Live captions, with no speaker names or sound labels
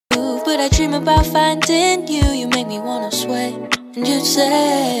but I dream about finding you. You make me wanna sway. And you'd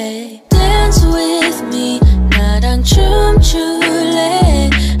say, dance with me, 나랑 춤출래.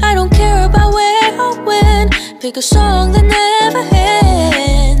 I don't care about where or when. Pick a song that never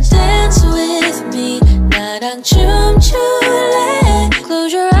ends. Dance with me, 나랑 춤출래.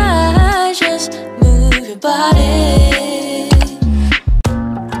 Close your eyes, just move your body.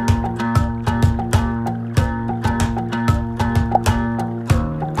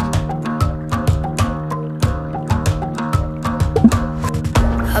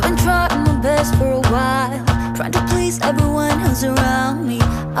 I've been trying my best for a while, trying to please everyone who's around me.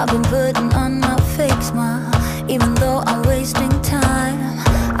 I've been putting on a fake smile, even though I'm wasting time.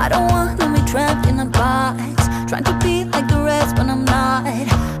 I don't wanna be trapped in a box, trying to be like the rest when I'm not.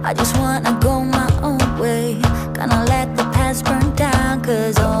 I just wanna go my own way, gonna let the past burn down.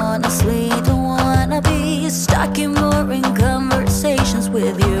 Cause honestly, don't wanna be stuck in boring conversations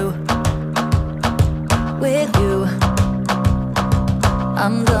with you. With you,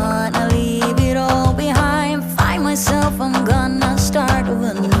 I'm gonna leave it all behind, find myself, I'm gonna start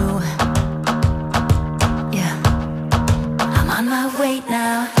over new. Yeah, I'm on my way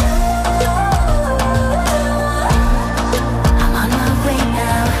now. I'm on my way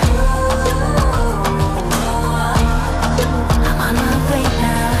now. I'm on my way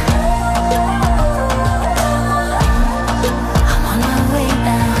now. I'm on my way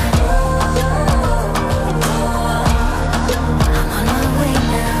now. I'm on my way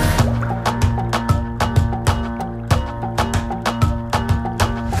now.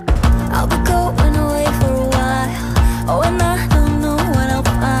 I'll be going away for a while. Oh, and I don't know what I'll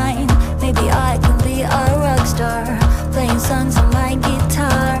find. Maybe I can be a rock star, playing songs on my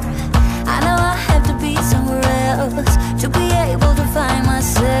guitar. I know I have to be somewhere else to be able to find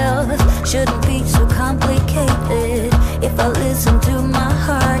myself. Shouldn't be so complicated. If I listen to my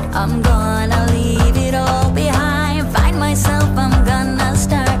heart, I'm gonna leave it all behind, find myself, I'm gonna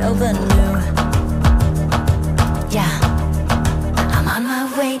start over new. Yeah, I'm on my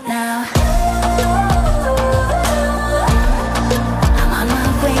way now. I'm on my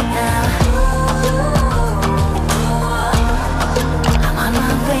way now. I'm on my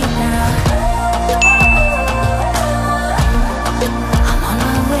way now. I'm on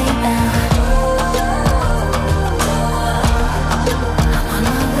my way now. I'm on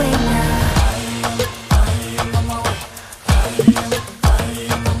my way now.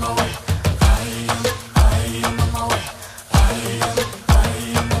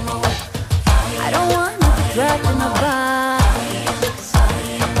 I don't wanna be trapped in a box.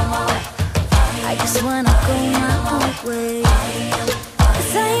 I just wanna go my own way.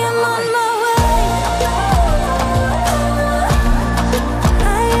 'Cause I am on my way.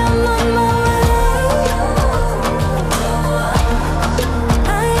 I am on my way.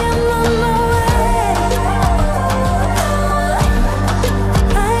 I am on my way. I am on my way.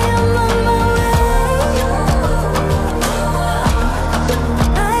 I am on my way.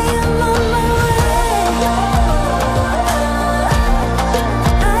 I am on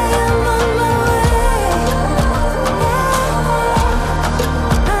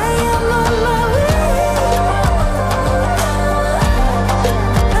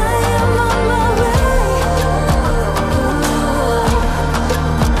my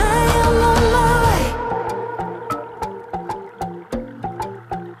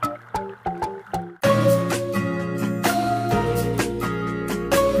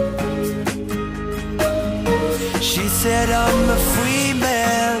She said I'm a free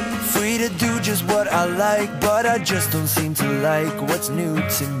man, free to do just what I like, but I just don't seem to like what's new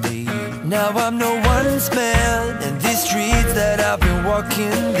to me. Now I'm no one's man, and these streets that I've been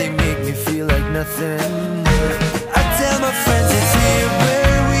walking, they make me feel like nothing. I tell my friends it's here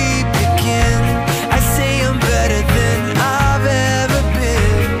where we begin. I say I'm better than I've ever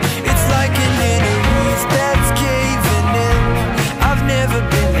been. It's like an inner roof that's caving in. I've never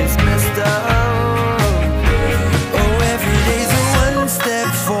been this messed up.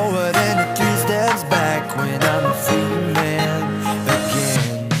 Step forward and 3 steps back when I'm a free man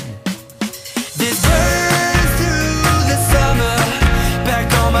again. This burns through the summer,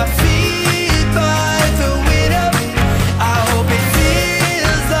 back on my feet by the winter. I hope it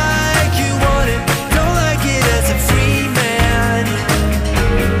feels like you want it, don't like it as a free man.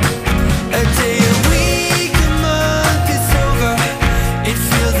 A day, a week, a month is over, it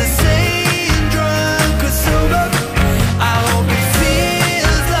feels the same, drunk or sober. I hope it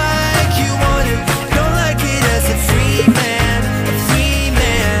feels like you want it, don't like it as a free man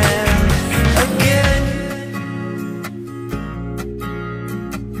again.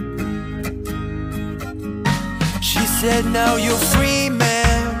 She said now you're free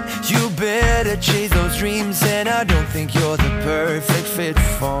man, you to chase those dreams, and I don't think you're the perfect fit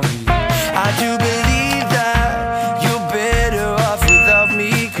for me. I do believe that you're better off without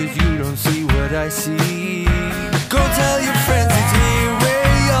me, 'cause you don't see what I see. Go tell your friends it's here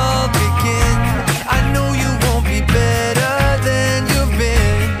where y'all begin. I know you won't be better than you've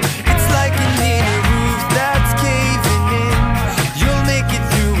been. It's like an inner roof that's caving in. You'll make it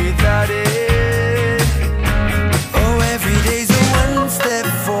through without it. Oh, every day's a one step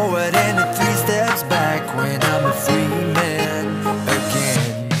forward and a 3 steps back when I'm a free man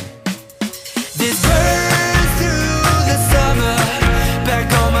again. This burns through the summer, back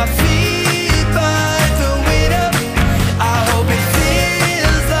on my feet by the winter. I hope it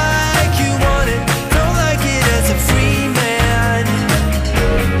feels like you want it, don't like it as a free man.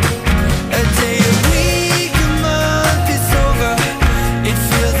 A day, a week, a month is over. It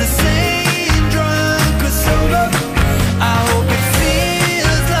feels the same, drunk or sober. I hope it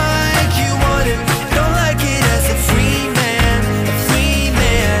feels like you want it, don't like it as a free man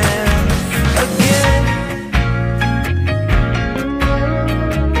again.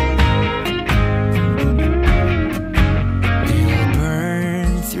 It'll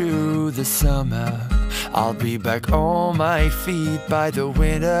burn through the summer. I'll be back on my feet by the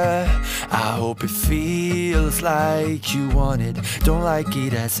winter. I hope it feels like you want it, don't like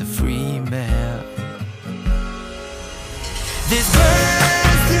it as a free man. This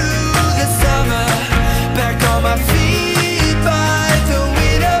burns through the summer, back on my feet by the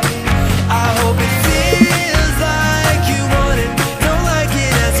winter. I hope it feels like you want it, don't like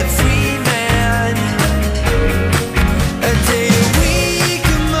it as a free man. A day, a week,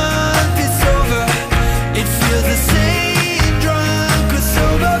 a month is over. It feels the same, drunk or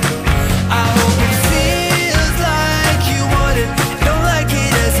sober. I hope it feels like you want it, don't like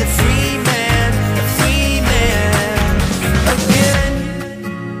it as a free man again.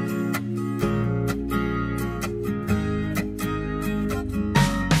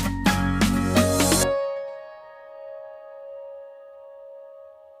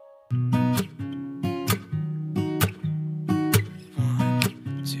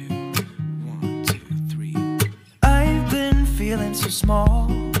 I've been feeling so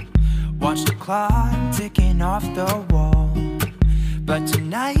small, watch the clock ticking off the wall. But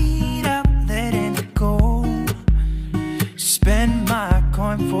tonight I'm letting it go, spend my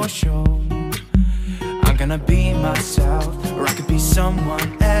coin for sure. I'm gonna be myself, or I could be someone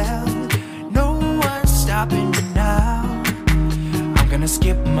else. No one's stopping me now. I'm gonna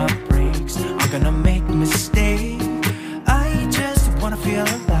skip my breaks, I'm gonna make mistakes. I just wanna feel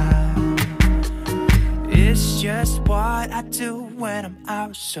alive. It's just what I do when I'm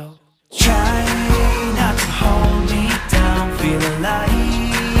out, so try not to hold me down. Feel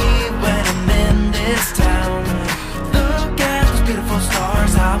alive when I'm in this town. Look at those beautiful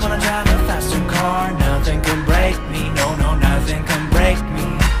stars. I wanna drive a faster car. Nothing can break me, no, nothing can break me.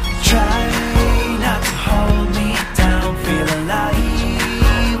 Try not to hold me down. Feel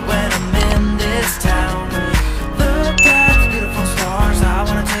alive when I'm in this town. Look at those beautiful stars. I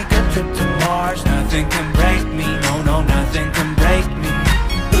wanna take a trip to Mars. Nothing can break me, no, nothing can break me.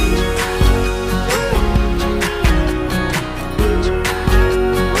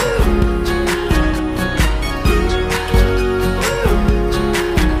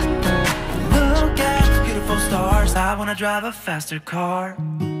 I wanna drive a faster car.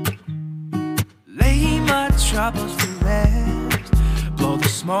 Lay my troubles to rest, blow the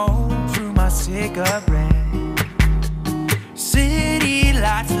smoke through my cigarette. City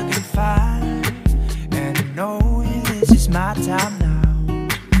lights looking fine, and I know this is my time now.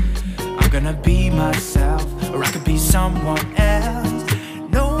 I'm gonna be myself, or I could be someone else.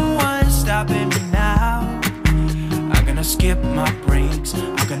 No one's stopping me now. I'm gonna skip my breaks,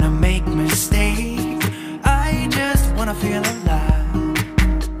 I'm gonna make mistakes. I just wanna feel alive.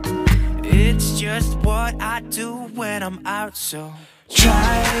 It's just what I do when I'm out, so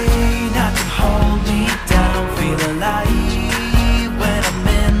try not to hold me down. Feel alive when I'm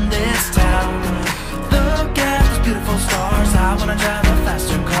in this town. Look at those beautiful stars. I wanna drive a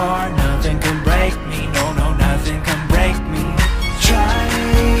faster car. Nothing can break me, no, nothing can break me. Try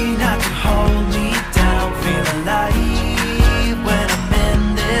not to hold me down. Feel alive when I'm in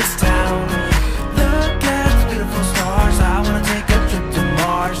this town. Look at those beautiful stars. I wanna take a trip to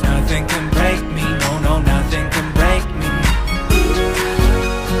Mars. Nothing can break me, no, nothing can break me.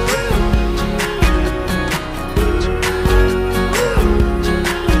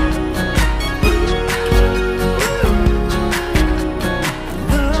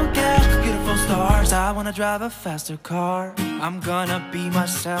 I wanna drive a faster car. I'm gonna be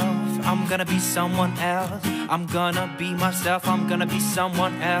myself, I'm gonna be someone else. I'm gonna be myself, I'm gonna be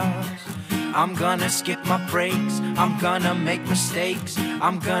someone else. I'm gonna skip my breaks, I'm gonna make mistakes.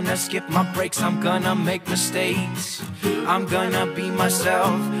 I'm gonna skip my breaks, I'm gonna make mistakes. I'm gonna be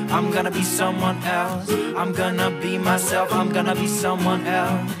myself, I'm gonna be someone else. I'm gonna be myself, I'm gonna be someone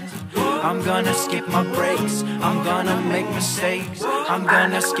else. I'm gonna skip my breaks, I'm gonna make mistakes. I'm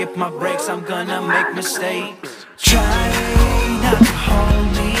gonna skip my breaks, I'm gonna make mistakes. Try not to hold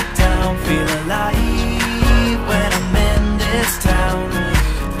me down, feel alive when I'm in this town.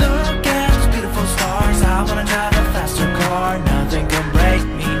 Look at those beautiful stars, I wanna drive a faster car. Nothing can break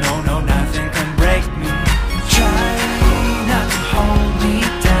me, no, no, nothing can break me. Try not to hold me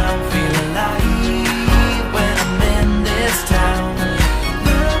down, feel alive when I'm in this town.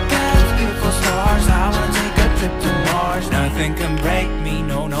 Look at those beautiful stars, I wanna take a trip to Mars. Nothing can break me,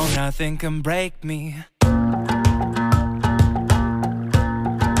 no, no, nothing can break me.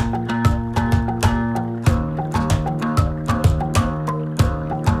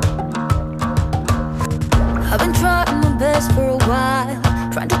 I've been trying my best for a while,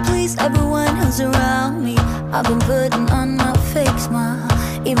 trying to please everyone who's around me. I've been putting on my fake smile,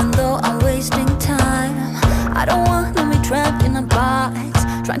 even though I'm wasting time. I don't wanna be trapped in a box,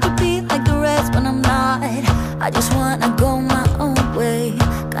 trying to be like the rest when I'm not. I just wanna go my own way,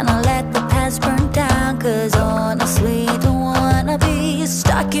 gonna let the past burn down. Cause honestly, don't wanna be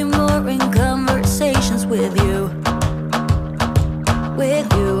stuck in boring conversations with you. With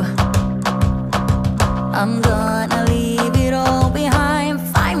you, I'm gonna leave it all behind,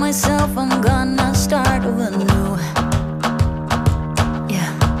 find myself, I'm gonna start over new.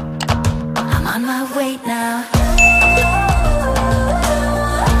 Yeah, I'm on my way now.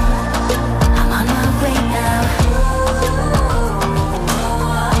 I'm on my way now.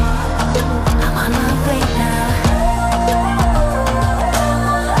 I'm on my way now.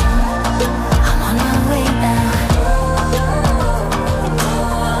 I'm on my way now.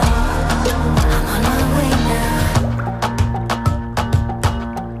 I'm on my way now.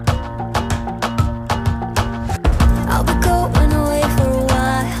 I'll be going away for a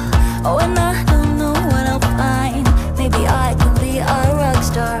while. Oh, and I don't know what I'll find. Maybe I can be a rock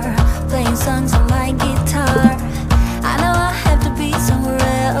star, playing songs on my guitar. I know I have to be somewhere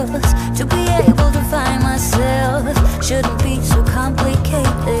else to be able to find myself. Shouldn't be so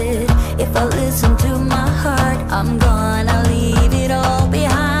complicated if I listen to my heart. I'm gonna leave it all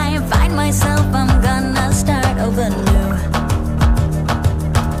behind, find myself, I'm gonna start over new.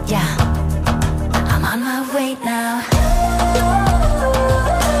 Yeah, I'm on my way now.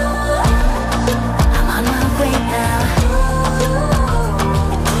 I'm on my way now.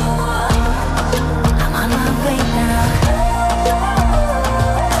 I'm on my way now.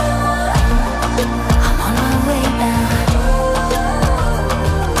 I'm on my way now.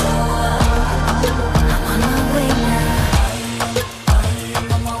 I'm on my way now.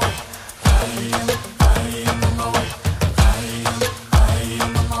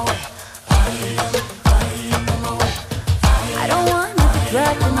 I don't wanna be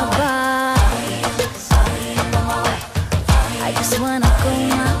dragged in a box, I just wanna go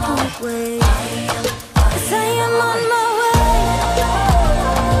my own way. 'Cause I am on my way.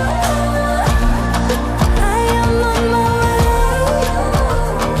 I am on my way.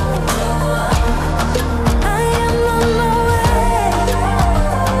 I am on my way.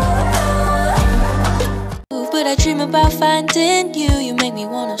 But I dream about finding you. You make me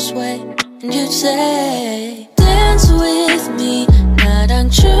wanna sway. And you'd say, dance with me. 나랑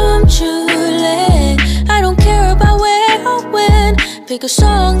춤출래. I don't care about where or when. Pick a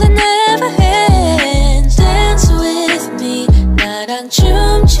song that